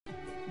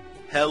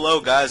Hello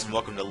guys, and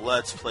welcome to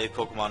Let's Play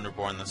Pokemon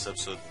Reborn. This is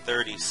episode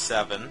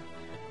 37,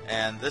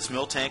 and this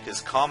Miltank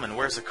is calm and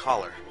wears a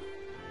collar.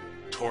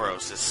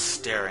 Tauros is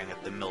staring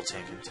at the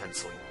Miltank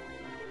intensely.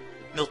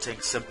 Miltank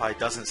Senpai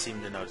doesn't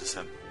seem to notice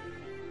him.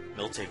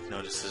 Miltank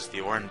notices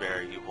the orange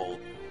berry you hold.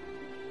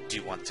 Do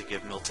you want to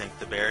give Miltank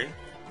the berry?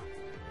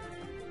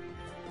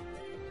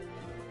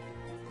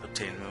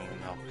 Obtain moon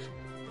milk.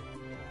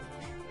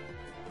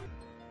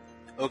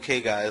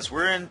 Okay guys,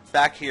 we're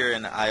back here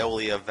in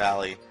Iolia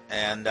Valley,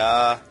 and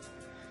I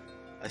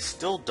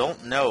still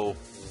don't know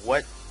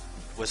what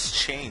was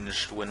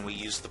changed when we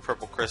used the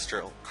purple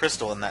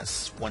crystal in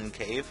that one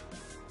cave.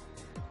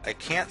 I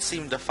can't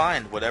seem to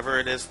find whatever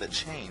it is that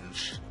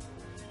changed.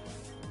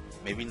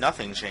 Maybe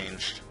nothing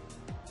changed,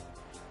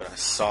 but I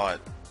saw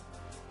it.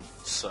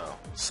 So,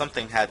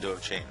 something had to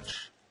have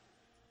changed.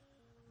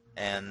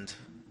 And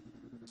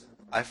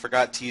I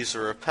forgot to use a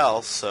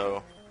repel,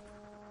 so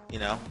you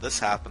know, this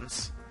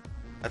happens.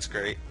 That's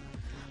great.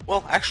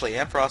 Well, actually,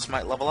 Ampharos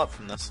might level up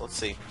from this. Let's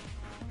see.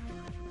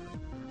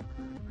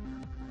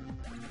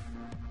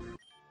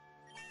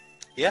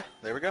 Yeah,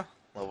 there we go.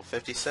 Level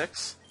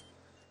 56.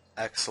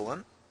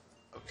 Excellent.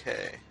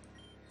 Okay.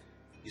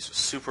 Use a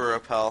super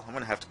repel. I'm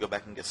going to have to go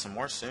back and get some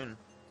more soon.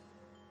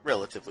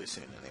 Relatively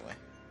soon, anyway.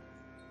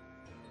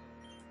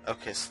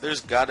 Okay, so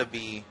there's got to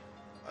be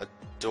a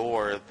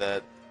door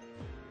that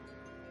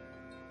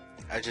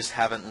I just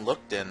haven't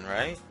looked in,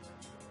 right?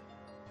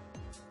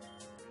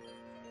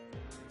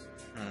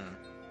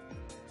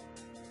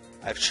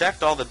 I've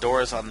checked all the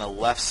doors on the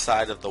left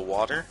side of the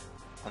water,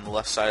 on the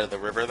left side of the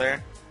river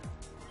there.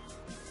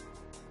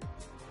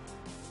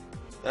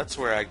 That's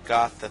where I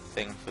got the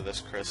thing for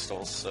this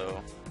crystal,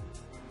 so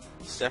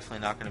it's definitely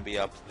not going to be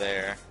up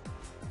there.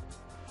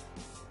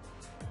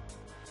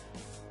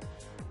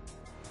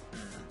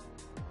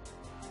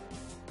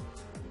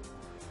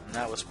 And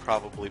that was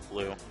probably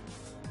blue.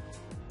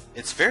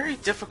 It's very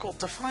difficult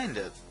to find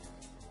it.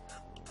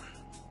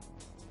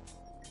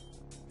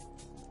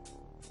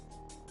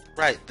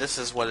 Right, this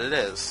is what it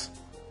is.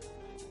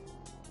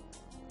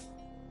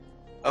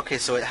 Okay,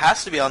 so it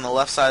has to be on the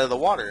left side of the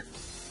water.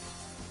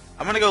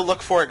 I'm gonna go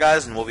look for it,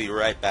 guys, and we'll be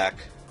right back.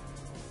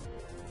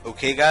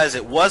 Okay, guys,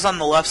 it was on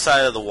the left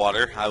side of the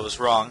water. I was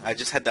wrong. I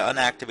just had to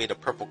unactivate a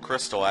purple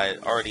crystal I had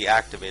already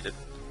activated.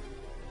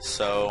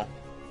 So,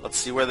 let's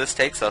see where this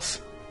takes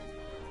us.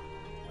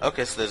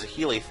 Okay, so there's a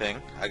Healy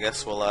thing. I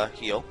guess we'll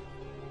heal.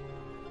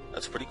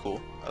 That's pretty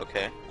cool.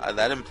 Okay,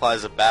 that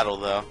implies a battle,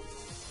 though.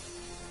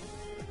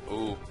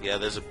 Ooh, yeah,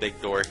 there's a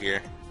big door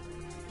here.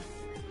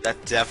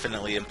 That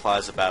definitely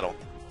implies a battle.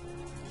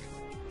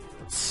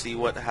 Let's see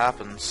what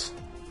happens.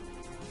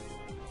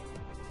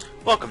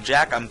 Welcome,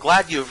 Jack. I'm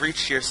glad you have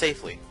reached here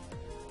safely.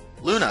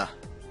 Luna,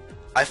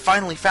 I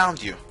finally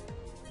found you.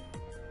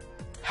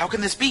 How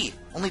can this be?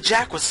 Only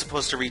Jack was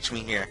supposed to reach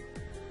me here.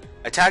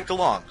 I tagged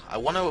along. I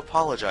want to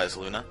apologize,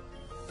 Luna.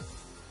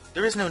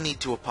 There is no need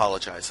to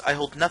apologize. I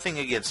hold nothing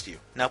against you.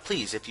 Now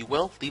please, if you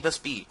will, leave us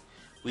be.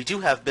 We do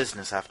have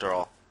business after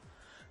all.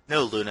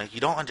 No, Luna, you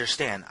don't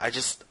understand.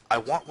 I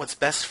want what's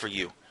best for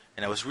you,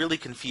 and I was really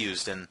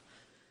confused, and...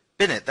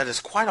 Bennett, that is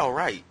quite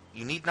alright.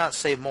 You need not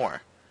say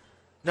more.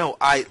 No,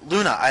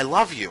 Luna, I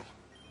love you.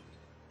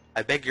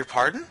 I beg your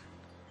pardon?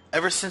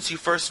 Ever since you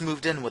first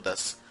moved in with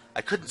us,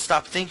 I couldn't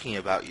stop thinking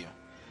about you.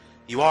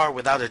 You are,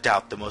 without a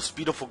doubt, the most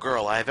beautiful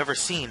girl I have ever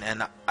seen,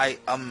 and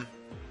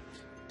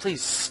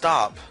Please,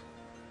 stop.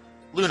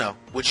 Luna,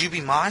 would you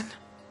be mine?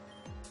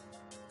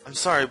 I'm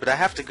sorry, but I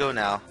have to go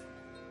now.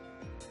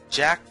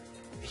 Jack...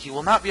 He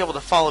will not be able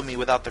to follow me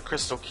without the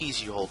crystal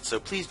keys you hold, so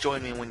please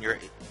join me when you're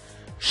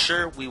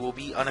sure we will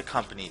be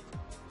unaccompanied.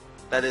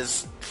 That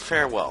is,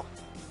 farewell.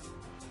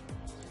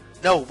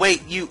 No,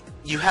 wait, you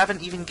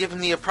haven't even given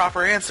me a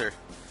proper answer.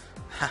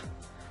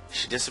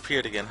 She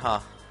disappeared again, huh?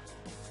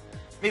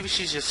 Maybe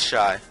she's just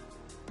shy.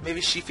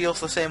 Maybe she feels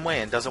the same way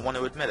and doesn't want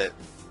to admit it.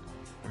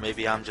 Or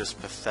maybe I'm just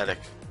pathetic.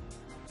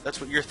 That's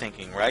what you're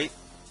thinking, right?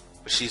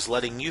 But she's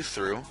letting you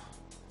through.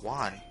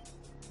 Why?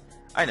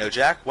 I know,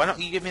 Jack. Why don't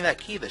you give me that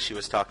key that she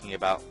was talking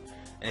about?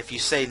 And if you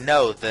say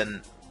no,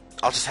 then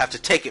I'll just have to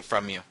take it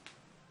from you.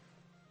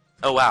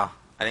 Oh, wow.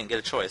 I didn't get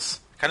a choice.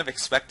 I kind of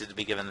expected to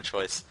be given a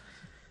choice.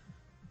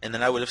 And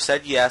then I would have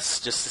said yes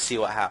just to see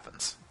what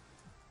happens.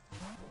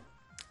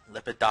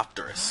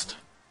 Lepidopterist.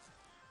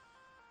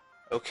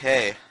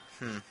 Okay.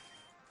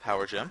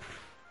 Power gem.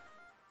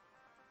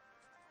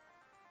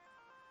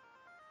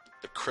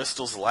 The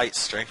crystal's light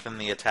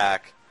strengthened the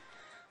attack.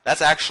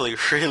 That's actually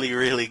really,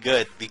 really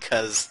good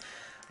because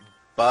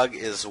Bug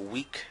is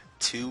weak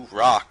to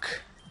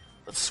rock.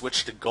 Let's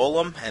switch to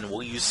Golem, and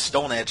we'll use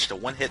Stone Edge to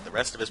one-hit the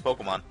rest of his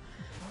Pokemon.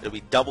 It'll be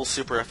double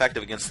super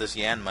effective against this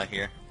Yanma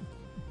here.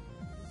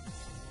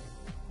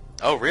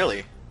 Oh,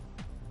 really?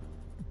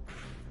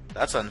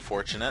 That's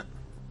unfortunate.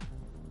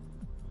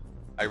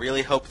 I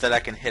really hope that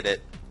I can hit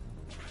it.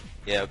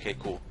 Yeah, okay,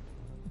 cool.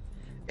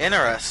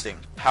 Interesting.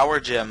 Power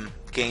Gem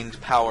gained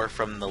power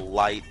from the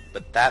light,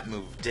 but that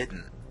move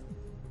didn't.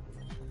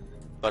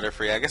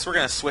 Butterfree. I guess we're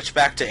going to switch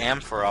back to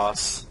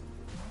Ampharos.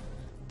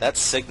 That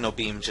Signal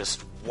Beam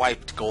just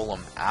wiped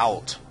Golem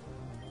out.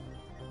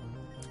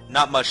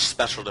 Not much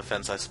special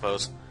defense, I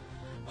suppose.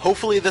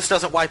 Hopefully this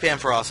doesn't wipe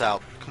Ampharos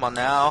out. Come on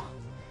now.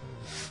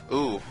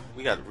 Ooh,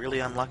 we got really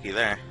unlucky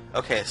there.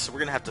 Okay, so we're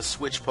going to have to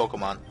switch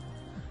Pokemon.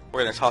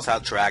 We're going to toss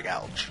out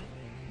Dragalge.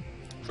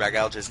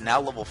 Dragalge is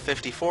now level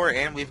 54,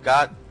 and we've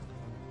got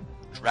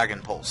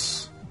Dragon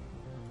Pulse.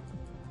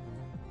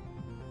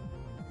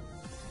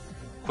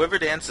 Quiver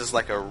Dance is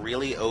like a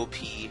really OP,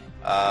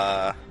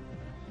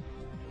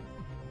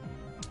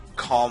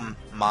 Calm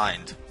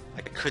Mind.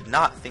 I could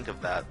not think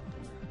of that.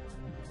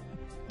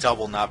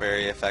 Double not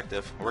very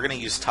effective. We're going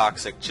to use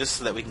Toxic just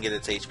so that we can get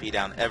its HP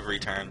down every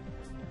turn.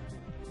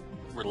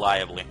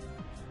 Reliably.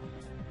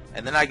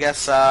 And then I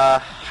guess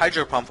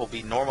Hydro Pump will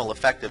be normal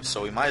effective,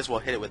 so we might as well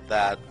hit it with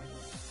that.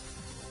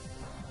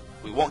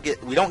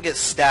 We don't get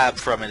stabbed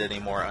from it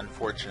anymore,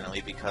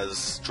 unfortunately,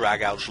 because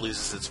Dragalge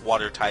loses its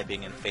water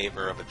typing in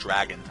favor of a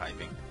dragon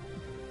typing.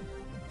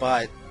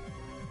 But,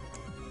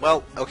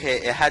 well, okay,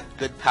 it had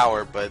good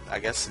power, but I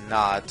guess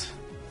not.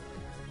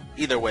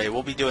 Either way,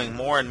 we'll be doing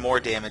more and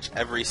more damage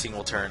every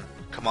single turn.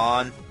 Come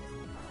on.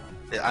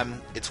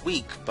 It's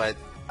weak, but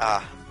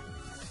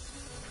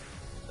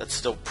that's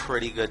still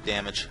pretty good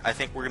damage. I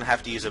think we're going to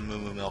have to use a Moo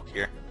Moo Milk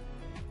here.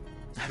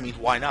 I mean,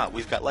 why not?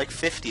 We've got like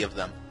 50 of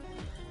them.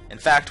 In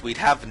fact, we'd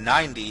have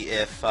 90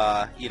 if,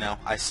 you know,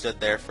 I stood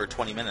there for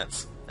 20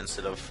 minutes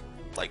instead of,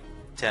 like,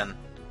 10.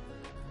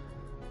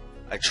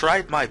 I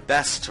tried my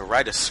best to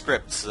write a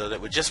script so that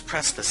it would just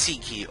press the C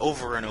key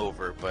over and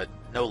over, but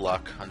no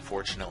luck,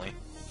 unfortunately.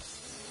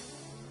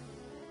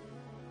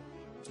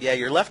 Yeah,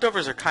 your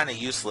leftovers are kind of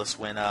useless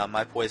when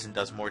my poison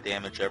does more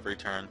damage every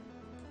turn.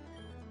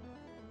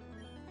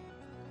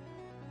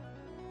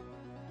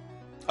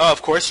 Oh,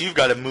 of course, you've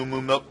got a Moo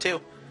Moo Milk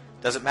too.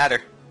 Doesn't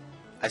matter.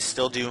 I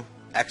still do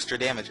extra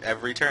damage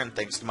every turn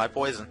thanks to my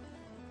poison.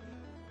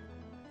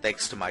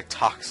 Thanks to my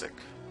Toxic.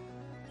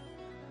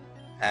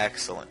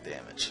 Excellent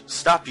damage.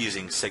 Stop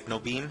using Signal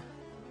Beam.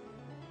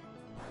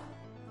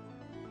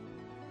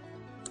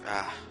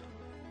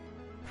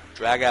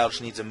 Dragalge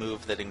needs a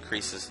move that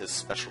increases his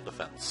special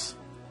defense.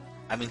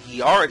 I mean,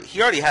 he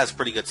already has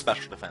pretty good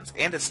special defense,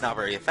 and it's not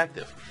very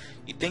effective.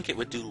 You'd think it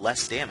would do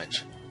less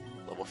damage.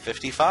 Level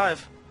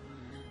 55.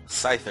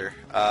 Scyther.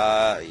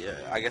 Yeah,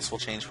 I guess we'll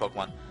change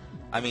Pokemon.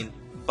 I mean,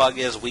 Bug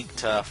is weak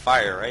to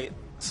fire, right?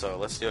 So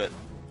let's do it.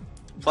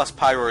 Plus,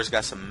 Pyroar's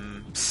got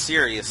some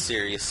serious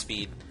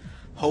speed.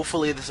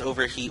 Hopefully this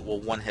Overheat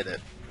will one-hit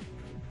it.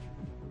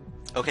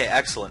 Okay,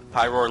 excellent.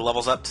 Pyroar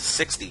levels up to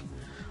 60.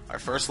 Our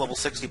first level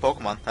 60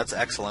 Pokemon. That's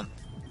excellent.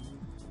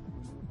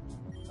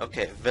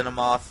 Okay,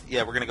 Venomoth.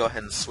 Yeah, we're going to go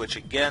ahead and switch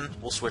again.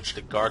 We'll switch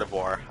to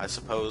Gardevoir, I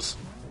suppose.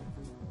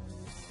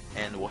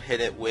 And we'll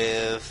hit it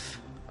with...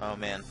 Oh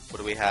man, what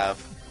do we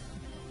have?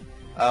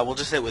 We'll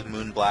just hit it with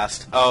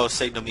Moonblast. Oh,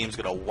 Signal Beam's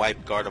going to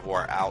wipe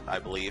Gardevoir out, I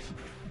believe.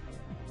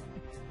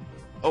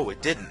 Oh,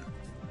 it didn't.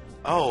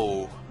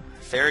 Oh,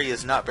 Fairy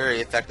is not very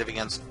effective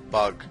against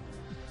Bug.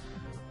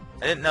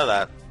 I didn't know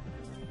that.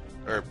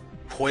 Or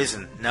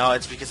Poison. No,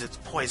 it's because it's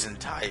Poison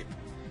type.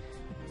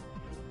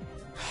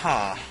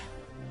 Huh.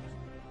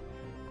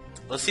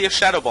 Let's see if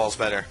Shadow Ball's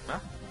better. Huh?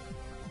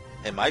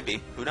 It might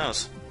be. Who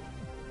knows?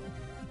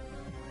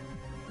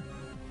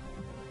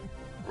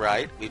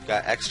 Right, we've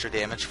got extra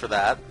damage for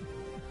that.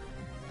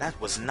 That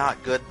was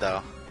not good,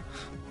 though.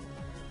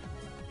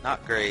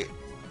 Not great.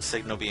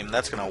 Signal Beam,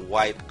 that's going to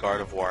wipe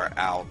Gardevoir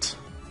out.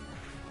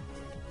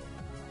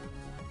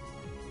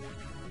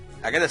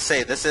 I gotta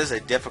say, this is a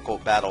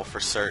difficult battle for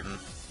certain.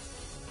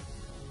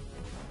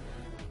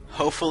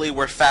 Hopefully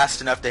we're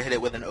fast enough to hit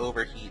it with an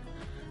Overheat.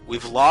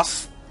 We've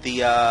lost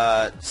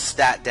the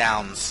stat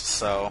downs,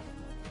 so...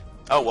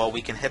 Oh, well,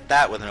 we can hit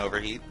that with an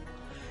Overheat.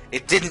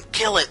 It didn't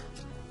kill it!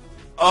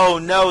 Oh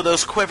no,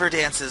 those Quiver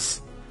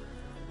Dances!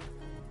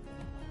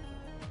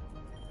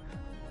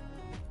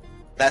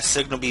 That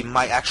Signal Beam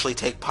might actually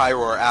take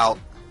Pyroar out.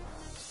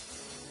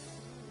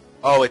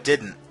 Oh, it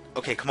didn't.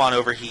 Okay, come on,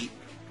 Overheat.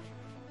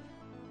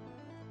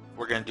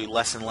 We're going to do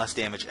less and less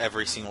damage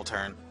every single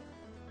turn.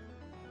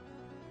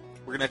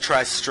 We're going to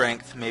try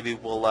Strength. Maybe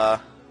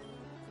we'll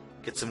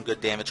get some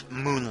good damage.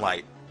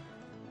 Moonlight.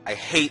 I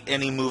hate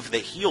any move that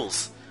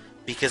heals,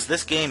 because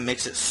this game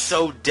makes it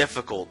so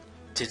difficult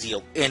to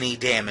deal any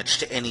damage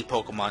to any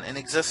Pokemon in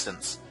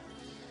existence.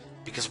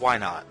 Because why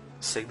not?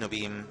 Signal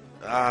Beam.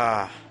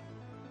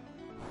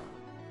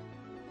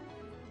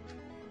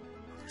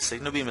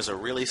 Signal Beam is a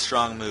really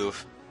strong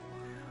move.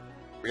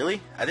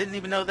 Really? I didn't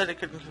even know that it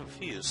could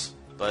confuse.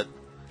 But,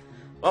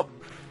 well,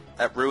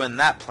 that ruined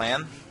that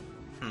plan.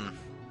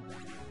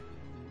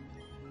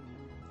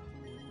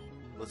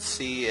 Let's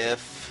see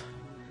if...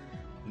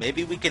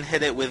 Maybe we can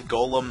hit it with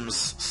Golem's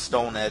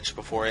Stone Edge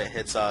before it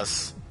hits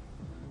us.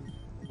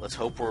 Let's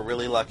hope we're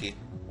really lucky.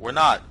 We're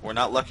not. We're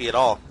not lucky at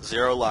all.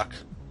 Zero luck.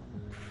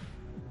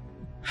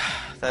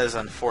 That is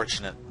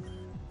unfortunate.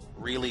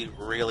 Really,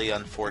 really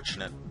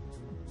unfortunate.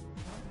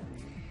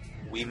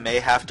 We may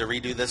have to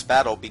redo this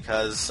battle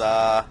because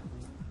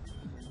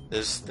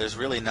there's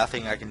really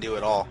nothing I can do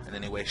at all in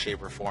any way,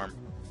 shape, or form.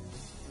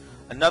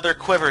 Another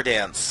quiver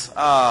dance.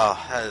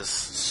 Oh, that is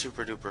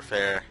super duper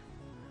fair.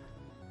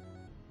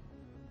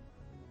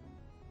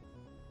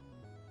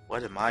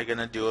 What am I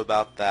gonna do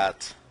about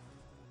that?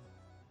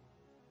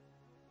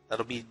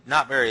 That'll be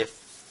not very...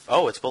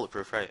 Oh, it's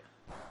bulletproof, right?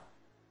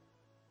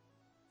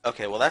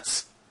 Okay, well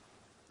that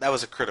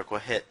was a critical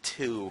hit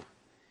too.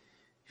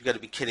 You've got to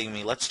be kidding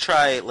me. Let's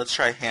try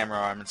hammer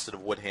arm instead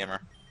of wood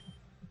hammer.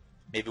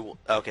 Maybe we'll,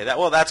 okay,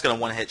 that's gonna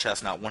one hit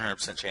chestnut,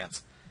 100%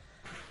 chance.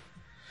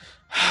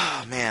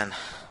 Oh man.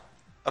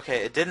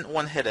 Okay, it didn't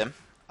one hit him.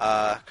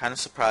 Kind of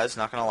surprised,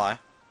 not gonna lie.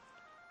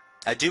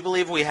 I do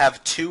believe we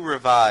have 2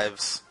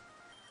 revives.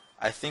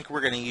 I think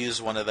we're gonna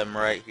use one of them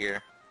right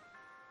here.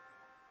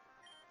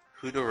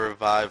 Who to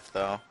revive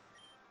though?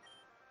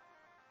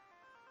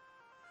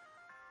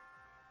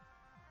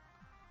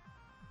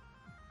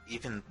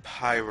 Even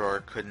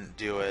Pyroar couldn't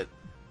do it.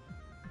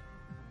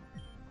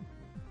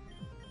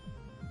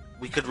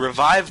 We could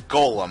revive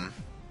Golem,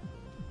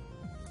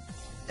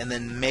 and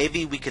then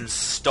maybe we can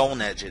Stone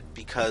Edge it,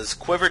 because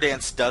Quiver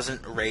Dance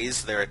doesn't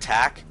raise their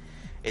attack,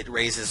 it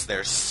raises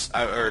their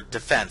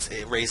defense.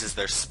 It raises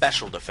their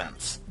special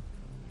defense.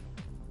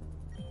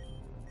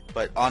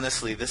 But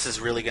honestly, this is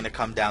really going to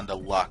come down to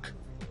luck.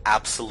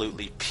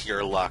 Absolutely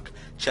pure luck.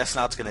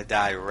 Chestnut's going to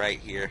die right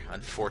here,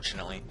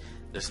 unfortunately.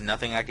 There's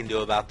nothing I can do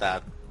about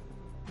that.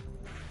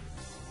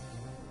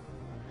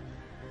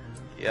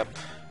 Yep.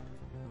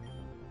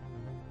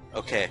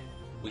 Okay,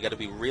 we gotta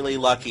be really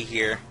lucky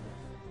here.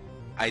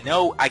 I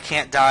know I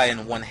can't die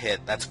in one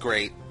hit, that's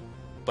great,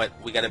 but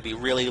we gotta be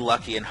really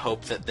lucky and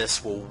hope that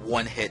this will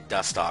one-hit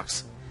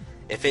Dustox.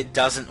 If it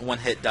doesn't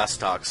one-hit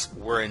Dustox,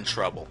 we're in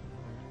trouble.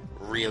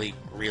 Really,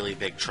 really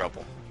big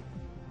trouble.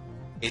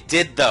 It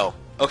did though.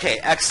 Okay,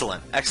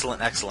 excellent,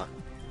 excellent, excellent.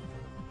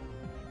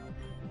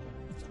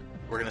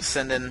 We're gonna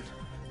send in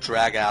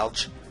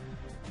Dragalge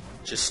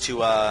just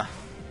to, I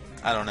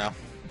don't know.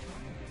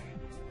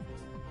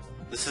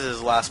 This is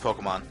his last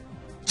Pokemon.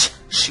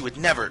 She would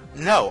never...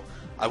 No!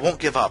 I won't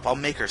give up. I'll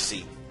make her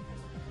see.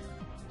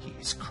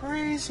 He's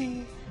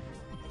crazy.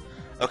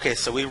 Okay,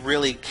 so we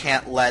really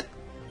can't let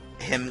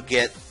him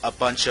get a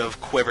bunch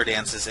of Quiver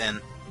Dances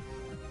in.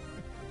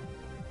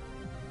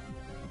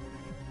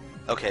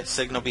 Okay,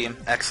 Signal Beam.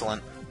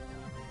 Excellent.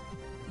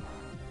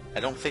 I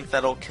don't think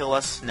that'll kill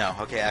us. No.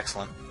 Okay,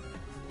 excellent.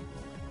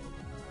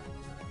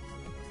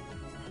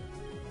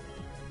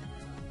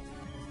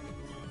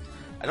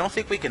 I don't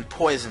think we can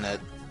poison it,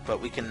 but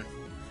we can...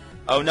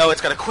 Oh no, it's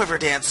got a Quiver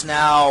Dance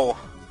now!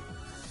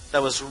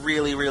 That was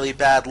really, really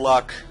bad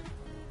luck.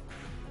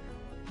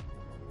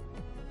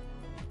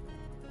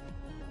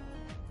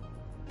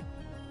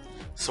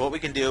 So what we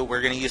can do,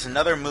 we're going to use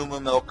another Moo Moo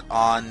Milk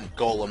on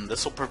Golem.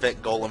 This will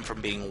prevent Golem from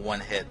being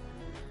one hit.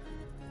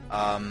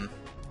 And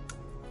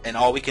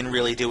all we can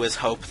really do is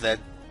hope that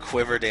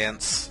Quiver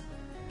Dance...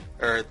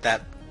 Or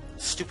that...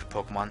 Stupid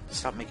Pokemon.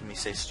 Stop making me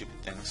say stupid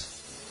things.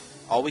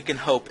 All we can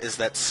hope is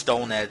that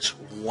Stone Edge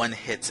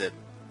one-hits it.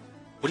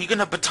 What are you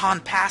gonna baton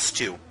pass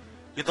to?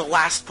 You're the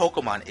last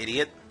Pokemon,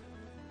 idiot.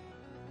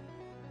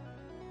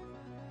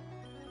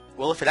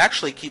 Well, if it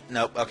actually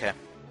Nope, okay.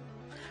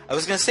 I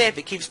was gonna say, if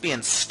it keeps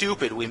being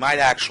stupid, we might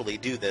actually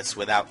do this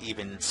without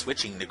even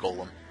switching to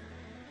Golem.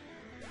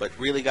 But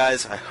really,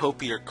 guys, I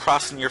hope you're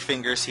crossing your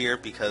fingers here,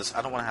 because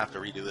I don't want to have to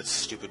redo this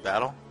stupid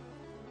battle.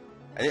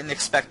 I didn't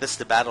expect this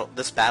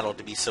battle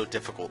to be so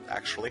difficult,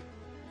 actually.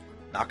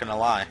 Not gonna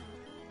lie.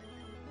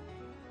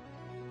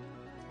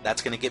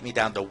 That's going to get me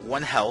down to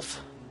 1 health,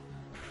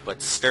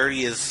 but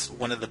Sturdy is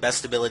one of the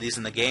best abilities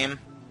in the game.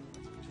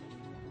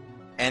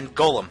 And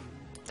Golem.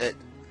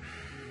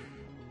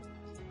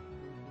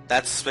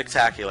 That's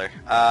spectacular.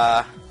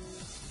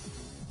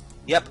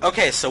 Yep,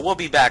 okay, so we'll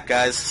be back,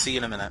 guys. See you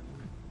in a minute.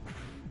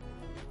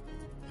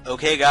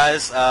 Okay,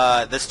 guys,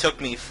 this took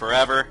me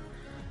forever.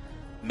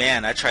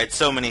 Man, I tried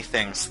so many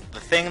things. The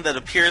thing that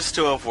appears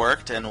to have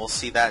worked, and we'll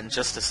see that in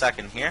just a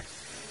second here,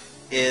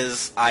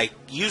 is I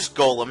used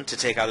Golem to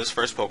take out his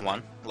first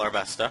Pokemon,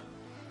 Larvesta.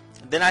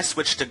 Then I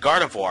switched to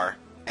Gardevoir,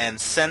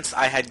 and since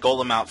I had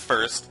Golem out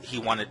first, he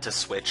wanted to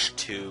switch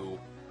to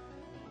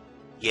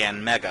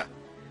Yanmega.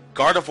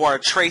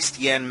 Gardevoir traced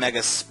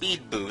Yanmega's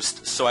speed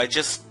boost, so I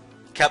just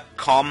kept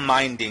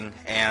calm-minding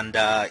and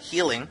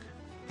healing,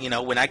 you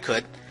know, when I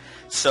could.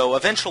 So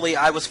eventually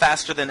I was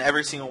faster than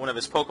every single one of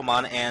his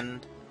Pokemon,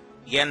 and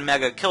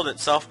Yanmega killed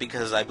itself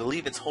because I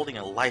believe it's holding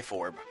a Life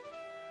Orb.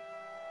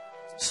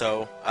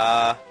 So,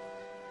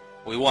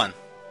 we won.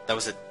 That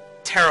was a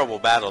terrible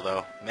battle,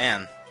 though.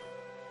 Man.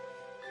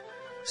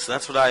 So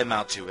that's what I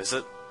amount to, is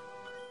it?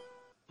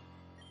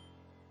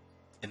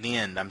 In the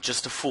end, I'm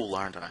just a fool,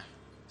 aren't I?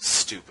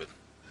 Stupid.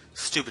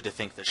 Stupid to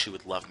think that she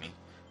would love me.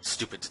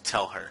 Stupid to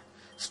tell her.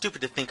 Stupid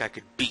to think I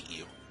could beat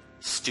you.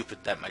 Stupid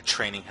that my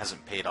training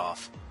hasn't paid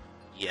off.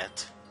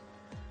 Yet.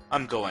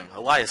 I'm going.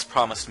 Elias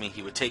promised me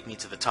he would take me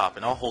to the top,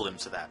 and I'll hold him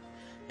to that.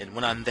 And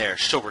when I'm there,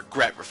 she'll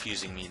regret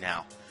refusing me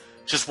now.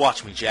 Just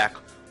watch me, Jack.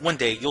 One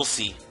day, you'll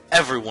see.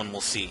 Everyone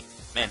will see.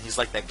 Man, he's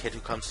like that kid who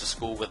comes to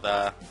school with,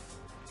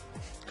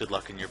 good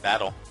luck in your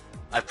battle.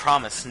 I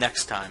promise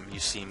next time you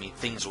see me,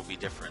 things will be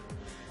different.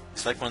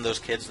 He's like one of those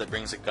kids that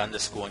brings a gun to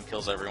school and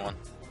kills everyone.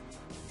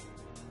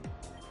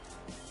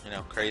 You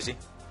know, crazy.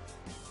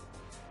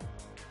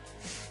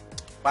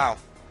 Wow,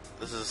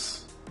 this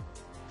is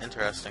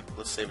interesting.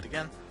 Let's save it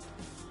again.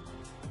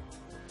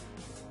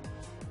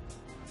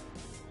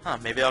 Huh,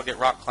 maybe I'll get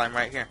rock climb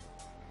right here.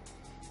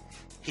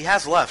 He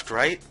has left,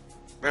 right?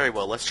 Very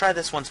well, let's try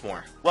this once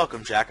more.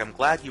 Welcome, Jack. I'm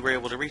glad you were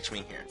able to reach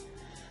me here.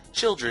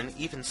 Children,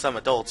 even some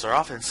adults, are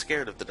often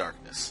scared of the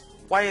darkness.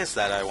 Why is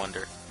that, I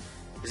wonder?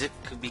 Is it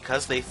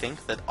because they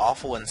think that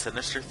awful and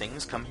sinister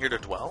things come here to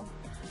dwell?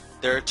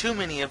 There are too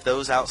many of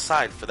those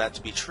outside for that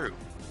to be true.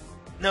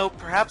 No,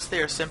 perhaps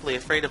they are simply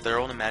afraid of their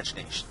own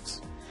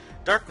imaginations.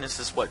 Darkness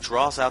is what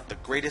draws out the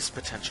greatest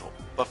potential,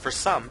 but for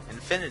some,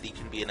 infinity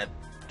can be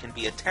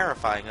a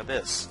terrifying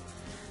abyss.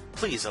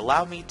 Please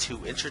allow me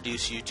to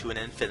introduce you to an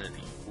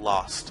infinity,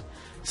 lost,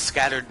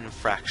 scattered and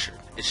fractured.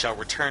 It shall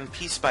return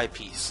piece by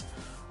piece.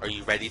 Are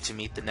you ready to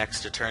meet the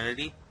next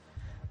eternity?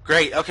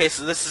 Great, okay,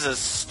 so this is a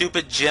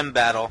stupid gym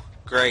battle.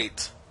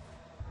 Great.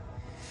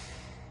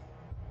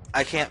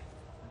 I can't...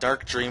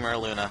 Dark Dreamer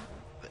Luna.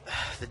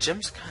 The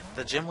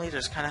gym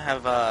leaders kind of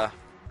have, how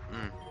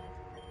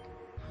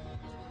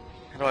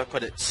do I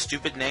put it?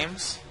 Stupid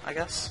names, I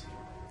guess?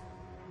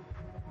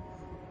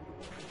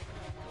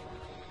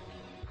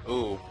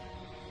 Ooh.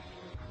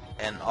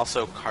 And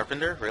also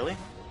Carpenter, really?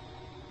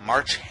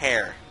 March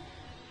Hare.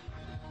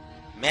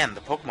 Man,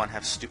 the Pokemon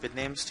have stupid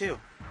names too.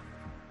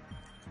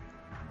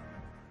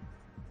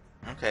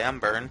 Okay, I'm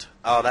burned.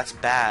 Oh, that's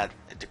bad.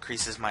 It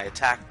decreases my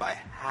attack by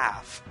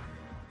half.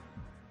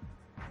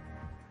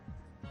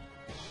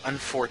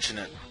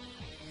 Unfortunate.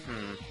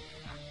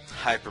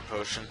 Hyper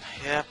Potion.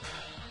 Yep.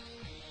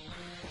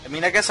 I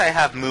mean, I guess I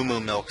have Moo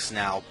Moo Milks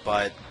now,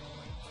 but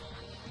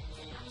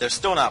they're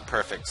still not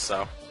perfect,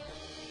 so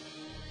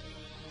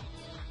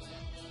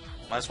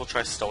might as well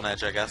try Stone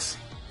Edge, I guess.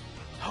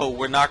 Oh,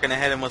 we're not gonna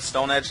hit him with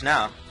Stone Edge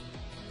now.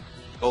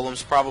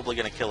 Golem's probably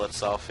gonna kill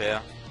itself,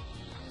 yeah.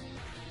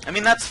 I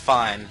mean, that's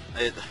fine.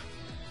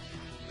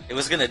 It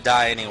was gonna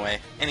die anyway.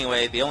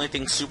 Anyway, the only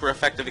thing super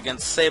effective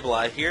against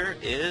Sableye here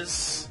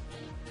is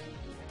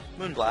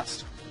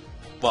Moonblast.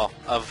 Well,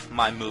 of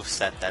my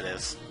moveset, that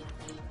is.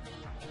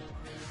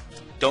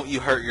 Don't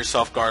you hurt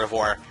yourself,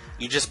 Gardevoir.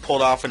 You just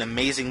pulled off an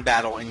amazing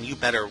battle, and you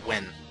better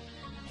win.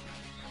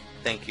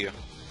 Thank you.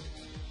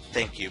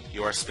 Thank you.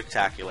 You are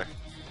spectacular.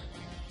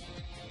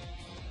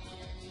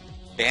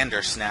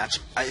 Bandersnatch.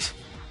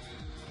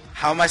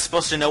 How am I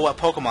supposed to know what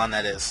Pokemon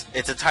that is?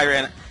 It's a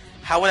Tyrant.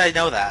 How would I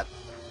know that?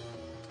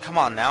 Come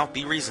on now,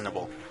 be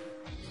reasonable.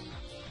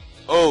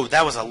 Oh,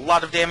 that was a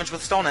lot of damage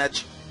with Stone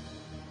Edge.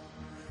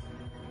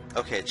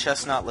 Okay,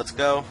 Chestnut, let's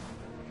go.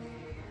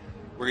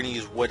 We're gonna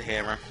use Wood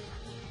Hammer.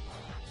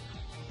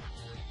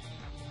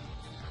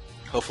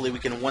 Hopefully we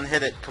can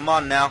one-hit it. Come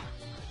on now.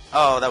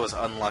 Oh, that was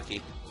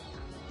unlucky.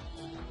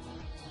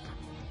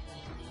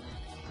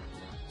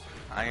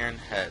 Iron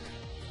Head.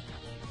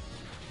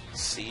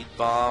 Seed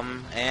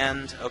Bomb,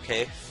 and,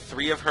 okay,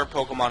 3 of her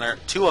Pokemon are,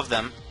 2 of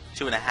them,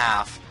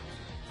 2.5,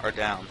 are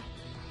down.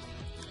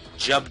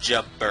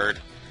 Jub Bird.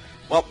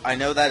 Well, I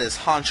know that is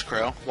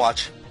Honchkrow.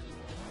 Watch.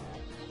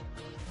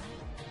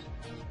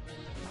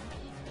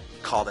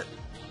 Called it.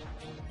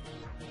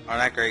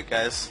 Aren't that great,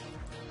 guys?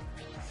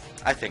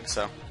 I think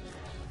so.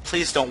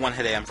 Please don't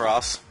one-hit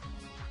Ampharos.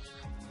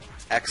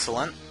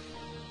 Excellent.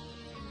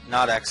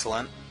 Not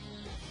excellent.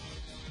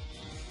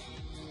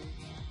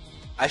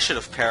 I should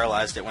have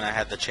paralyzed it when I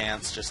had the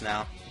chance just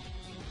now.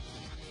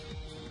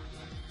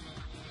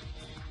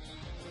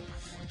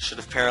 Should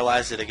have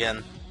paralyzed it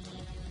again.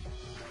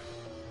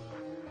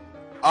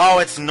 Oh,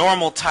 it's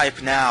normal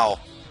type now.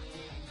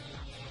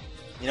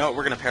 You know what?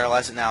 We're going to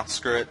paralyze it now.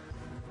 Screw it.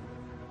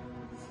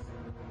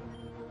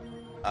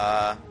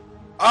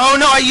 Oh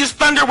no, I used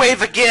Thunder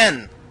Wave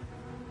again!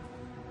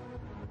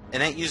 It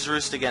ain't used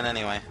Roost again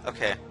anyway.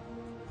 Okay.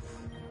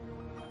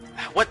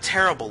 What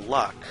terrible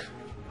luck.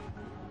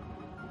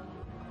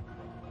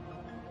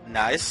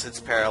 Nice, it's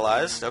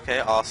paralyzed. Okay,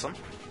 awesome.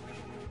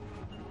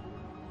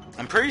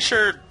 I'm pretty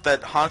sure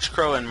that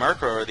Honchkrow and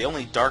Murkrow are the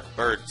only dark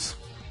birds.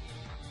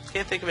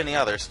 Can't think of any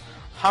others.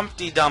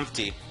 Humpty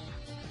Dumpty.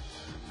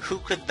 Who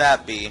could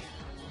that be?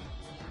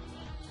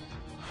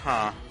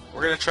 Huh.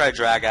 We're gonna try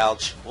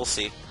Dragalge. We'll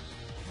see.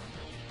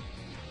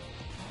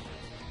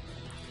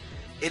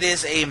 It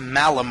is a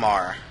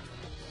Malamar.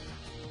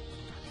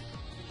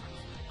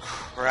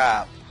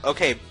 Crap.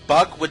 Okay,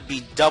 Bug would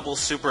be double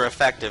super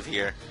effective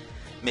here.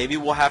 Maybe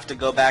we'll have to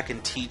go back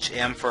and teach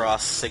Ampharos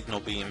Signal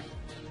Beam.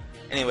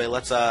 Anyway,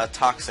 let's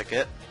Toxic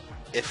it,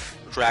 if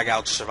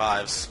Dragalge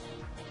survives.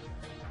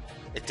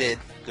 It did.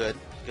 Good.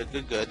 Good,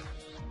 good, good.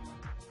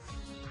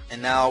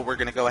 And now we're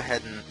going to go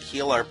ahead and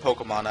heal our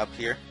Pokemon up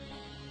here.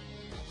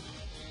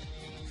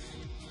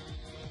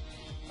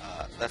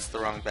 That's the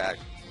wrong bag.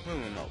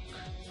 Milk.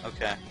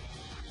 Okay.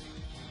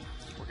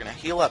 We're going to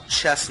heal up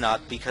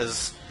Chestnut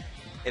because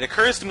it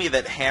occurs to me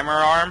that Hammer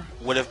Arm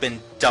would have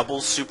been double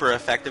super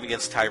effective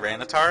against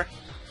Tyranitar,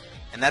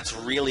 and that's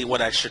really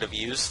what I should have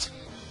used.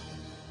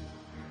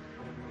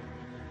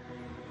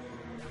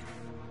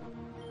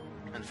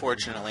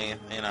 unfortunately,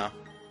 you know,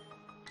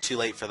 too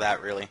late for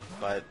that, really.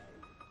 But,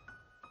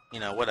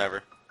 you know, whatever.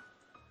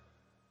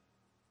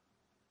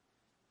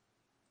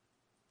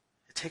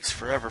 It takes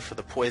forever for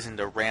the poison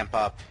to ramp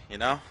up, you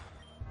know?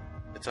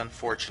 It's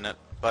unfortunate,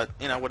 but,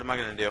 you know, what am I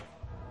going to do?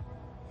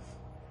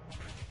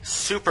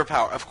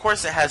 Superpower. Of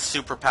course it has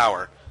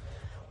superpower.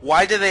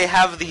 Why do they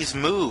have these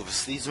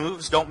moves? These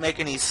moves don't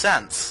make any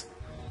sense.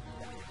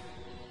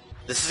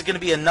 This is going to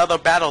be another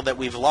battle that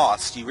we've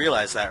lost. You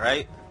realize that,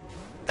 right?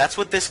 That's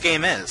what this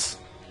game is.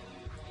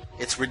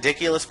 It's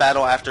ridiculous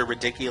battle after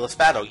ridiculous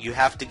battle. You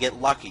have to get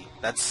lucky.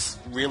 That's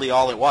really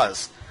all it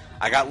was.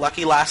 I got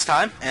lucky last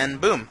time, and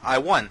boom, I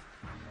won.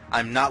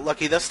 I'm not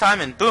lucky this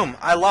time, and boom,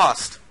 I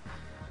lost.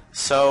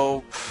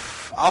 So,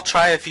 I'll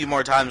try a few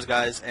more times,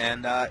 guys,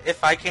 and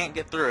if I can't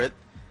get through it,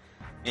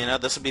 you know,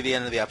 this will be the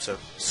end of the episode.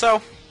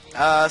 So,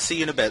 see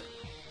you in a bit.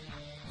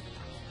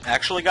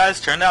 Actually,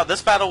 guys, turned out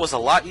this battle was a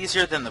lot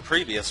easier than the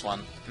previous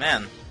one.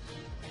 Man.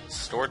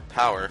 Stored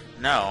power.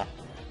 No.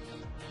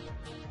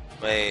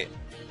 Wait.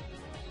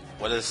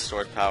 What is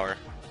stored power?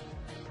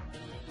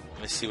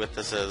 Let me see what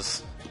this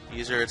is.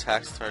 User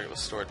attacks the target with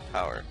stored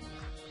power.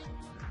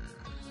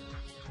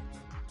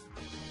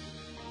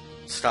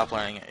 Stop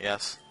learning it,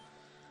 yes.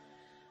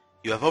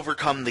 You have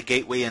overcome the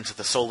gateway into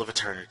the soul of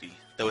eternity.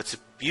 Though its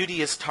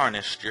beauty is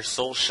tarnished, your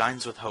soul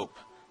shines with hope.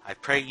 I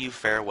pray you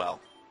farewell.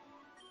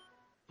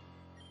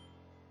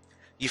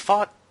 You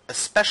fought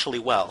especially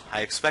well.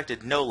 I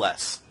expected no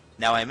less.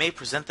 Now I may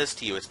present this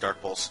to you as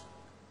Dark Pulse.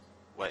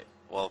 Wait,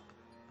 well,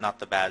 not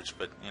the badge,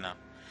 but, you know.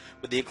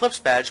 With the Eclipse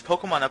badge,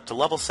 Pokemon up to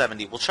level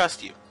 70 will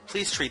trust you.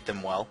 Please treat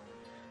them well.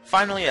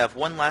 Finally, I have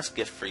one last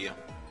gift for you.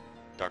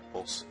 Dark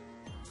Pulse.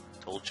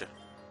 Told you.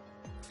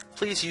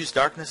 Please use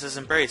Darkness's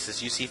Embrace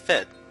as you see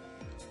fit.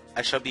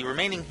 I shall be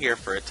remaining here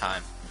for a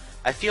time.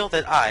 I feel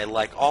that I,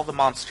 like all the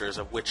monsters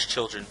of which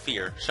children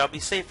fear, shall be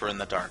safer in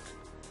the dark.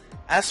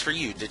 As for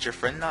you, did your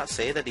friend not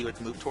say that he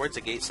would move towards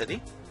a gate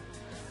city?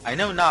 I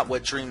know not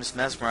what dreams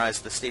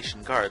mesmerize the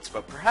station guards,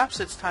 but perhaps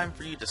it's time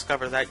for you to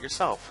discover that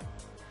yourself.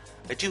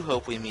 I do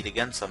hope we meet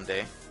again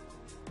someday.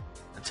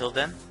 Until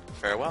then,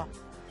 farewell.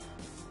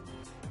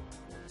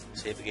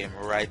 Save the game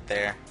right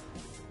there.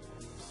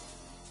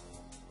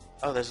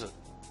 Oh, there's a...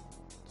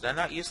 Did I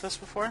not use this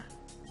before?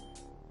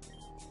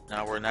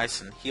 Now we're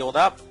nice and healed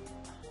up.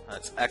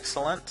 That's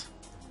excellent.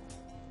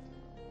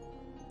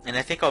 And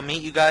I think I'll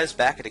meet you guys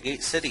back at a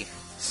gate city.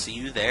 See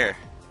you there.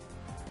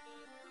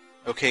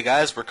 Okay,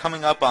 guys, we're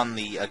coming up on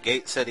the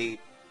gate city,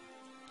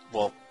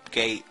 well,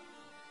 gate.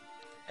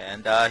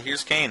 And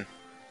here's Kane.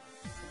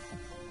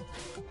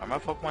 Are my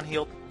Pokemon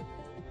healed?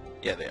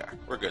 Yeah, they are.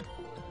 We're good.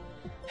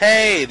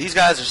 Hey, these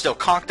guys are still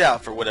conked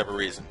out for whatever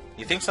reason.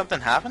 You think something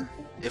happened?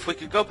 If we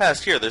could go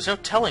past here, there's no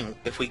telling.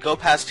 If we go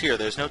past here,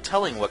 there's no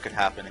telling what could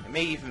happen. It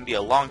may even be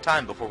a long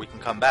time before we can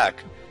come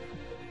back.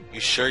 You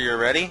sure you're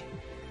ready?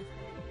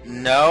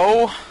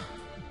 No.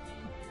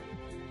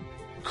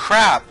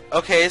 Crap.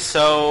 Okay,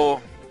 so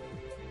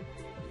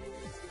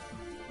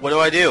what do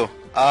I do?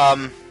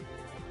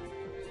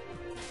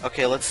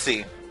 Okay, let's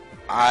see.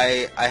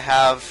 I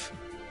have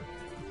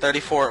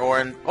 34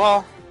 orange.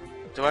 Well,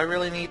 do I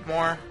really need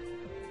more?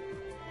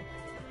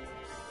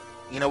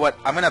 You know what?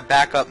 I'm gonna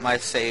back up my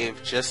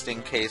save just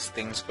in case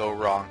things go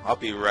wrong. I'll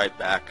be right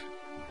back.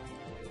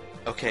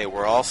 Okay,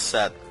 we're all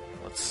set.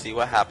 Let's see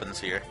what happens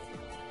here.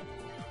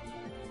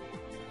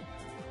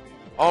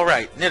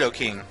 Alright,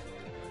 Nidoking.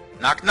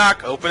 Knock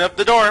knock, open up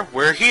the door.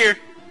 We're here.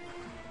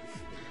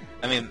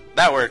 I mean,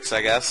 that works,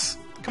 I guess.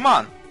 Come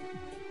on.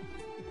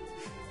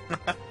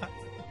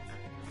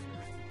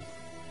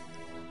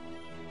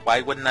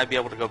 Why wouldn't I be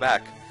able to go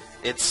back?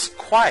 It's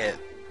quiet.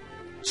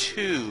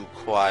 Too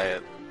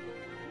quiet.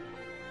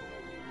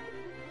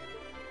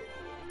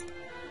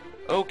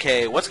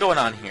 Okay, what's going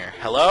on here?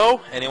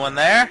 Hello? Anyone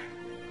there?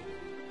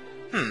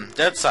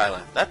 Dead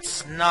silent.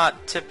 That's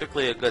not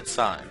typically a good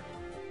sign.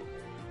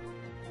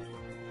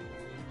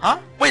 Huh?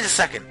 Wait a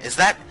second. Is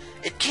that...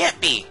 It can't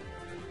be!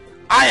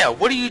 Aya,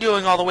 what are you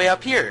doing all the way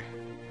up here?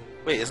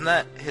 Wait, isn't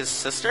that his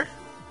sister?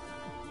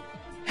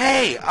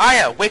 Hey,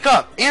 Aya, wake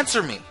up!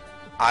 Answer me!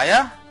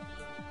 Aya?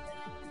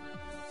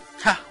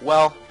 Ha,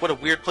 well, what a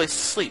weird place to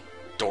sleep,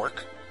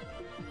 dork.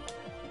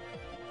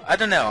 I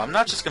don't know, I'm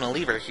not just gonna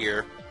leave her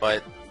here,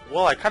 but...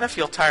 Well, I kind of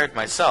feel tired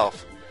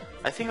myself.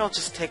 I think I'll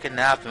just take a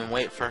nap and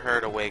wait for her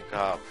to wake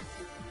up.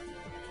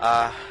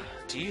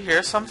 Do you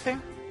hear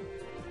something?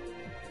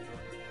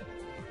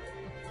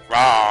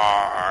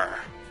 Roar!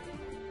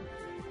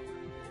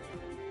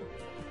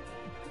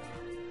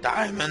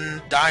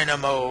 Diamond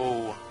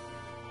Dynamo!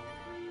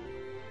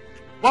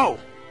 Whoa!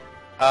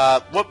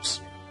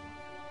 Whoops.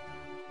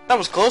 That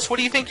was close. What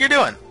do you think you're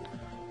doing?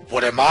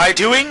 What am I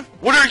doing?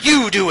 What are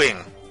you doing?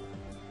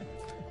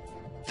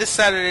 This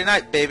Saturday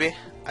night, baby.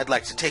 I'd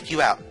like to take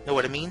you out. Know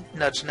what I mean?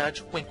 Nudge,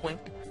 nudge, wink, wink.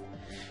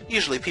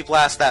 Usually people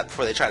ask that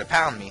before they try to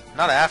pound me,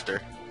 not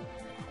after.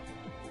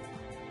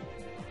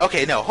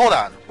 Okay, no, hold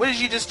on. What did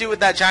you just do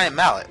with that giant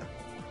mallet?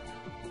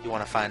 You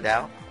want to find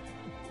out?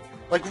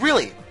 Like,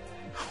 really?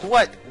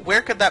 What?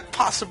 Where could that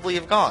possibly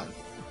have gone?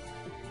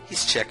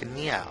 He's checking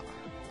me out.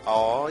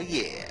 Oh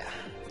yeah.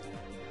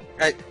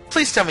 Right,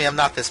 please tell me I'm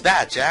not this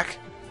bad, Jack.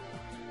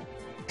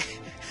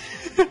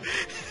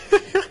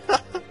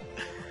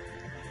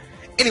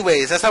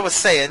 Anyways, as I was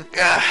saying,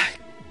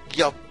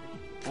 yo,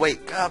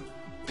 wait,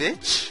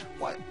 bitch?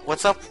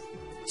 What's up?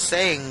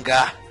 Saying,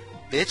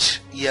 bitch,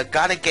 you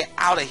gotta get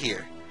out of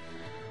here.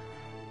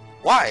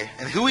 Why?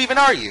 And who even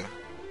are you?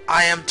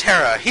 I am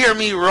Terra, hear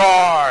me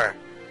roar!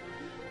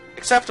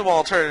 Acceptable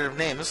alternative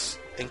names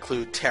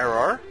include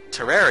Terror,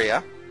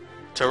 Terraria,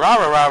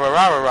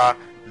 Terrararararara,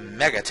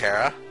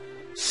 Megaterra,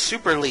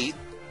 Super Elite,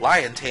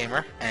 Lion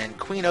Tamer, and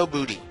Queen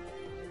O'Booty.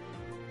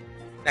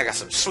 I got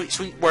some sweet,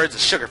 sweet words of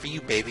sugar for you,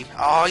 baby.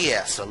 Oh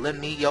yeah, so lend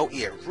me your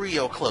ear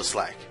real close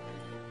like.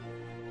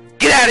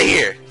 Get out of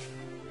here!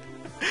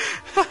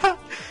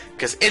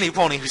 Cause any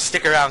pony who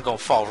stick around gonna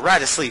fall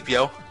right asleep,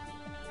 yo.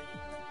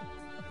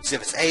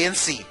 Exhibits A and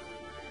C.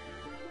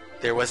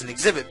 There was an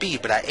Exhibit B,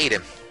 but I ate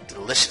him.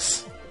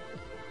 Delicious.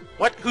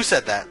 What? Who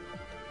said that?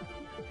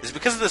 Is it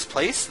because of this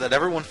place that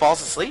everyone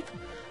falls asleep?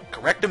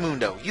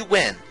 Correctamundo, you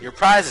win. Your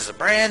prize is a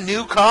brand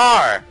new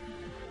car.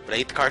 But I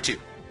ate the car too.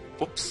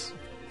 Whoops.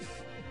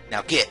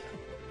 Now get.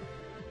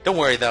 Don't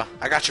worry though,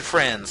 I got your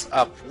friends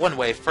up one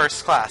way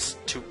first class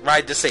to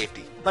ride to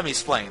safety. Let me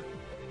explain.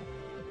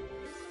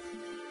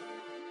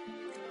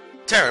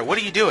 Terra, what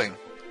are you doing?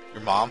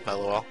 Your mom,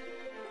 lol.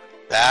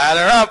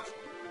 Batter up!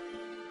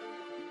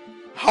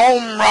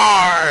 Home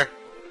roar!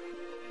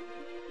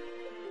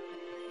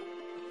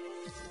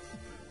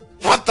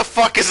 What the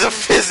fuck is the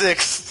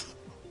physics?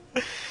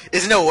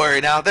 Is no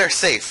worry now, they're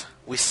safe.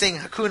 We sing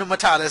Hakuna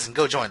Matatas and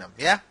go join them,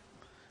 yeah?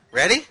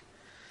 Ready?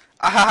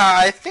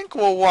 I think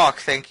we'll walk,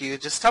 thank you.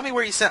 Just tell me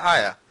where you sent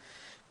Aya.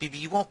 Baby,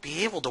 you won't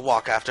be able to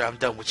walk after I'm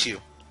done with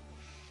you.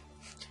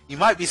 You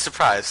might be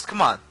surprised.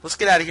 Come on, let's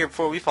get out of here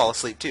before we fall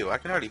asleep too. I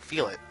can already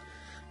feel it.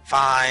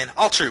 Fine.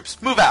 All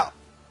troops, move out.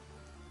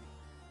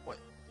 What?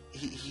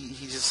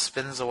 He just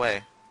spins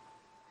away.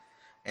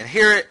 And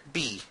here it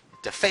be.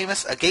 The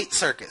famous Agate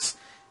Circus.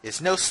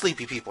 There's no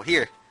sleepy people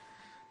here.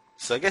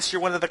 So I guess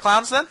you're one of the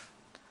clowns then?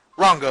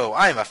 Wrongo,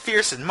 I am a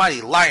fierce and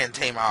mighty lion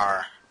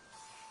tamer.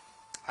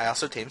 I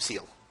also tame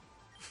seal.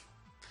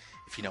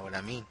 If you know what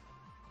I mean.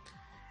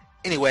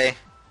 Anyway,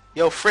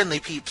 yo friendly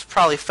peeps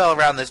probably fell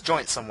around this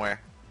joint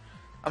somewhere.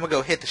 I'm gonna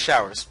go hit the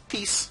showers.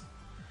 Peace.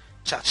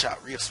 Cha-cha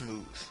real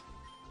smooth.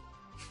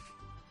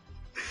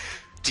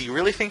 Do you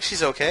really think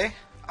she's okay?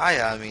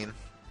 I mean,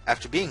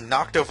 after being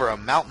knocked over a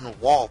mountain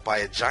wall by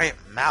a giant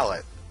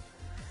mallet.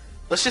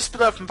 Let's just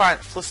split up and find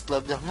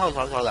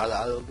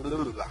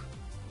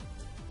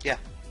yeah.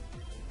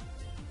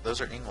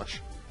 Those are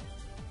English.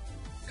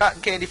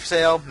 Cotton candy for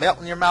sale, melt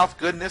in your mouth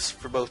goodness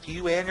for both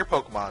you and your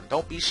Pokemon.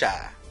 Don't be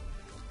shy.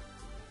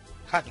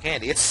 Cotton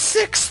candy. It's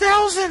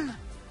 6,000!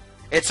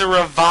 It's a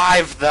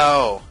revive,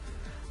 though.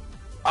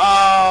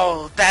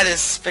 Oh, that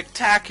is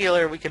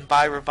spectacular. We can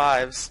buy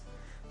revives.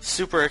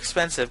 Super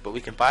expensive, but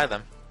we can buy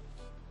them.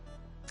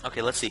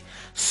 Okay, let's see.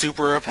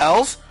 Super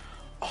repels.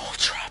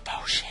 Ultra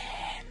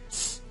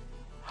potions.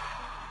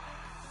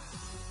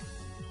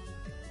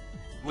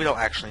 We don't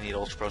actually need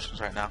ultra potions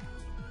right now,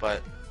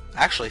 but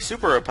actually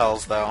super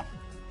repels though.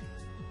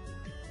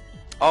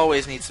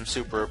 Always need some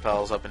super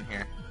repels up in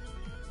here.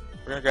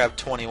 We're gonna grab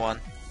 21.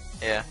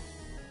 Yeah.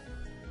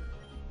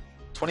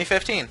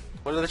 2015.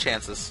 What are the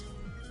chances?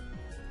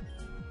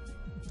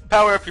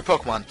 Power up your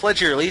Pokemon.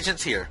 Pledge your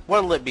allegiance here.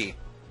 What'll it be?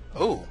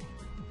 Oh.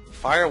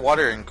 Fire,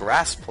 water, and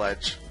grass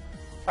pledge.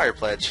 Fire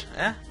pledge.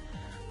 Eh?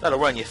 That'll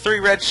run you 3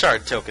 red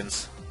shard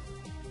tokens.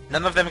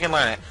 None of them can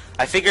learn it.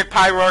 I figured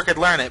Pyroar could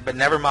learn it, but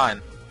never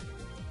mind.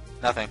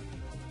 Nothing.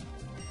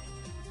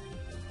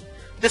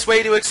 This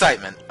way to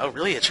excitement. Oh,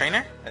 really? A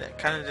trainer?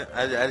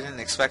 I didn't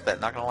expect that,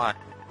 not gonna lie.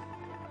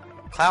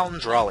 Clown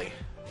Drawley.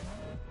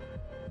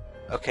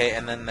 Okay,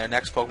 and then their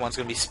next Pokemon's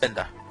gonna be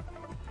Spinda.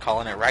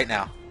 Calling it right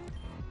now.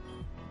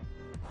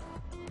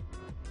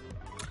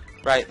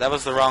 Right, that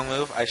was the wrong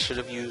move. I should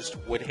have used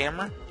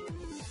Woodhammer.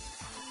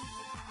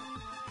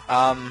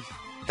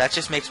 That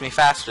just makes me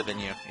faster than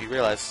you. You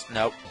realize?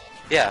 Nope.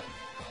 Yeah.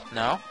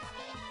 No?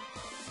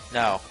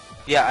 No.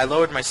 Yeah, I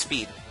lowered my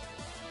speed.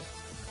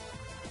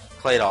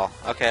 Claydol.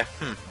 Okay.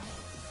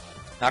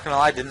 Not gonna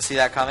lie, didn't see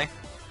that coming.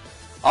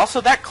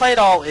 Also, that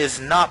Claydol is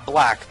not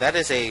black. That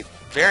is a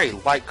very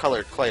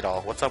light-colored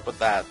Claydol. What's up with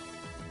that?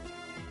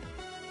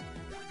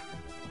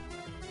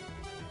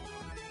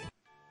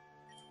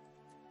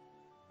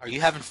 Are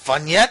you having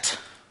fun yet?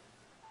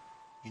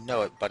 You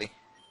know it, buddy.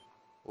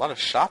 A lot of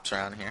shops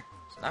around here.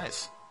 It's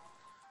nice.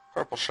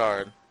 Purple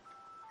Shard.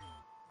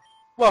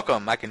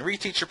 Welcome. I can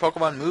reteach your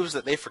Pokemon moves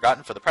that they've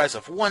forgotten for the price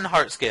of 1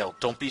 heart scale.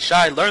 Don't be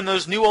shy. Learn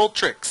those new old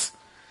tricks.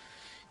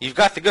 You've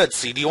got the goods.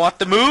 See, do you want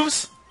the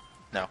moves?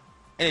 No.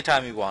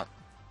 Anytime you want.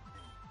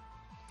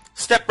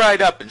 Step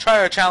right up and try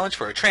our challenge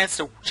for a chance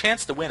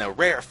to win a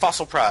rare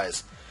fossil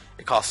prize.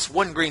 It costs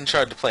 1 green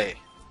shard to play.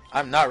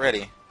 I'm not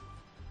ready.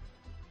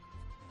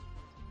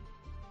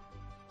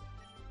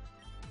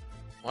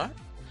 What?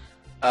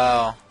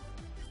 Oh,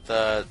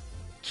 the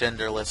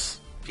genderless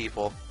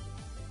people.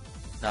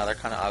 No, they're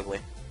kind of ugly.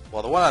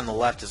 Well, the one on the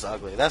left is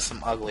ugly. That's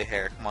some ugly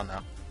hair. Come on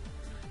now.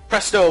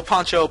 Presto,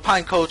 Poncho,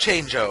 Pineco,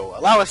 Changeo.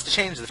 Allow us to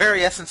change the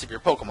very essence of your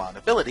Pokemon.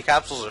 Ability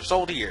capsules are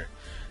sold here.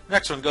 The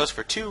next one goes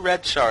for 2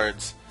 red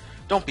shards.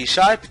 Don't be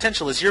shy.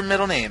 Potential is your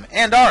middle name.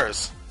 And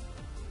ours.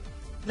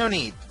 No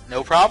need.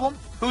 No problem.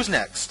 Who's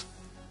next?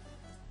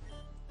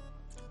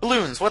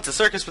 Balloons. What's a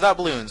circus without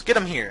balloons? Get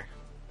them here.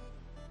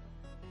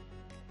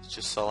 It's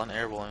just selling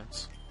air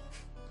balloons.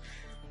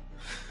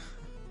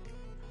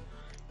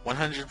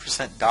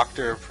 100%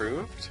 doctor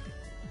approved.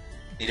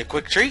 Need a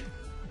quick treat?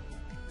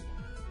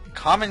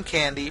 Common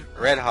candy,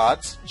 red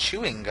hots,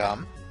 chewing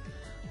gum,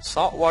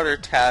 saltwater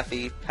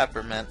taffy,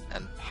 peppermint,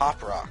 and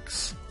pop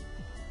rocks.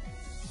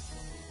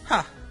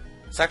 Huh.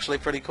 It's actually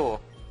pretty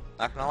cool.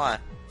 Not gonna lie.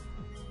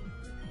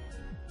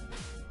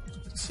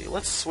 Let's see.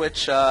 Let's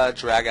switch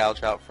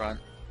Dragouch out front.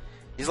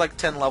 He's like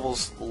 10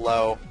 levels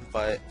low,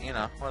 but, you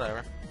know,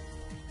 whatever.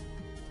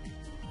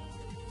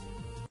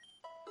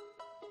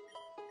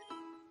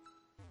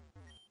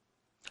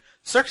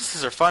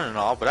 Circuses are fun and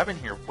all, but I've been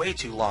here way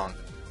too long.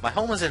 My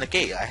home was in a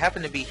gate. I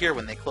happened to be here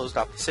when they closed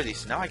off the city,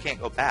 so now I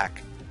can't go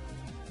back.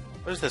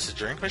 What is this, a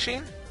drink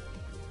machine?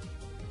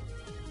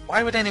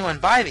 Why would anyone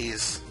buy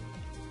these?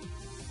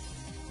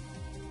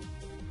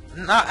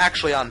 Not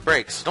actually on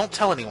break, so don't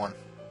tell anyone.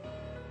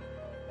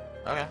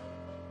 Okay.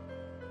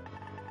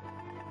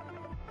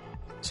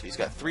 So he's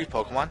got 3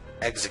 Pokemon.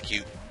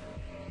 Execute.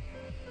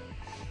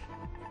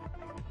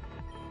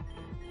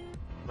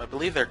 I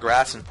believe they're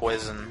grass and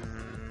poison.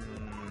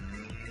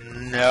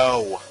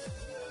 No.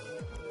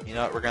 You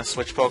know what? We're gonna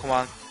switch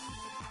Pokemon.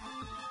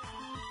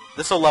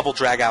 This will level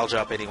Dragouch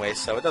up anyway,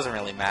 so it doesn't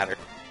really matter.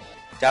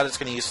 Doubt it's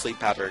gonna use Sleep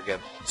Powder again.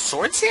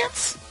 Sword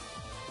Stance?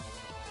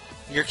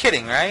 You're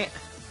kidding, right?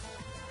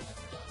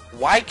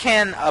 Why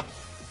can a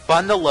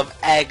bundle of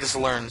eggs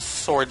learn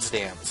Sword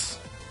Stance?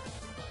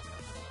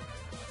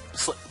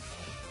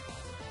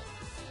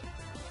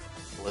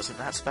 Well, isn't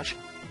that special?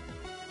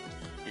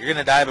 You're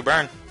gonna die of a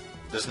burn.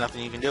 There's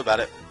nothing you can do about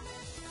it.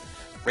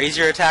 Raise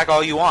your attack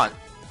all you want.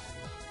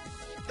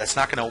 That's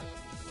not gonna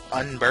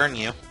unburn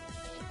you.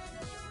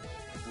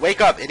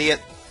 Wake up,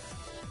 idiot.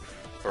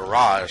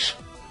 Barrage.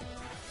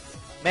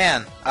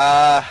 Man,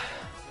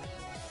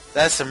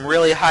 that's some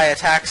really high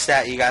attack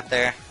stat you got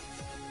there.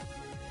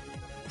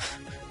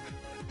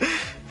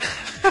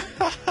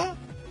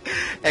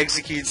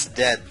 Execute's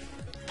dead.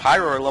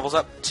 Pyroar levels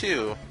up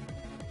 2.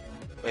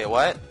 Wait,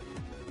 what?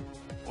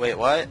 Wait,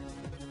 what?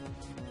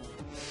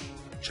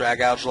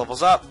 Dragouch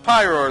levels up.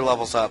 Pyroar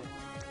levels up.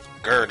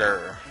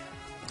 Girder.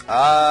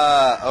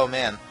 Oh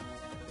man.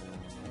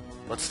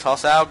 Let's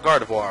toss out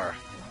Gardevoir.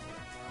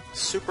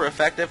 Super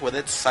effective with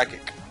its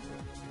Psychic.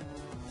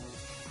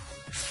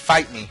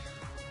 Fight me.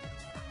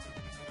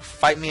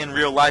 Fight me in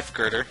real life,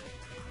 Girder.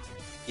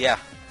 Yeah,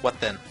 what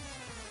then?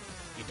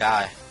 You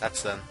die.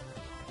 That's then.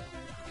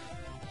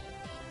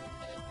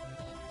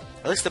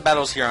 At least the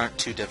battles here aren't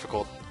too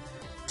difficult.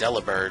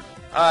 Delibird.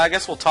 I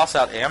guess we'll toss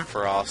out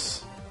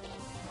Ampharos.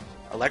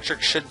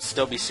 Electric should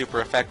still be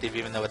super effective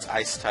even though it's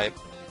Ice type.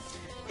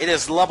 It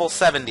is level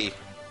 70.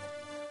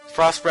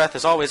 Frost Breath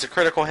is always a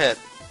critical hit.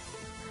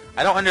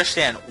 I don't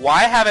understand.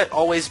 Why have it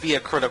always be a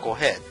critical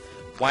hit?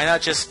 Why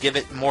not just give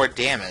it more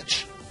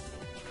damage?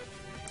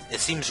 It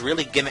seems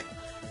really gimmick.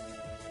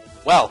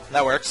 Well,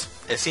 that works.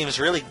 It seems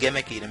really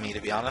gimmicky to me,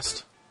 to be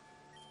honest.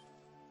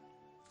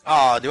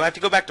 Aw, do I have to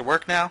go back to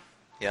work now?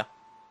 Yeah.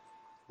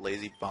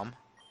 Lazy bum.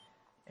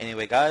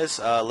 Anyway, guys,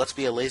 let's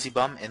be a lazy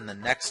bum in the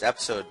next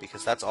episode,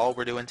 because that's all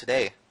we're doing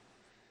today.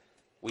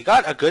 We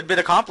got a good bit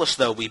accomplished,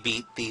 though. We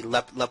beat the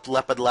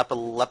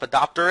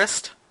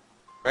Lepidopterist,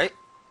 right?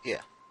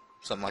 Yeah,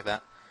 something like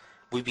that.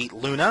 We beat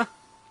Luna.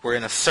 We're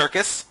in a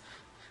circus.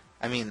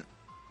 I mean,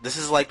 this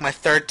is like my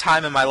 3rd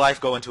time in my life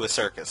going to a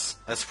circus.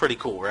 That's pretty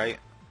cool, right?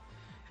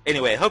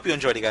 Anyway, hope you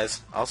enjoyed it,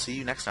 guys. I'll see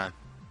you next time.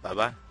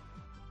 Bye-bye.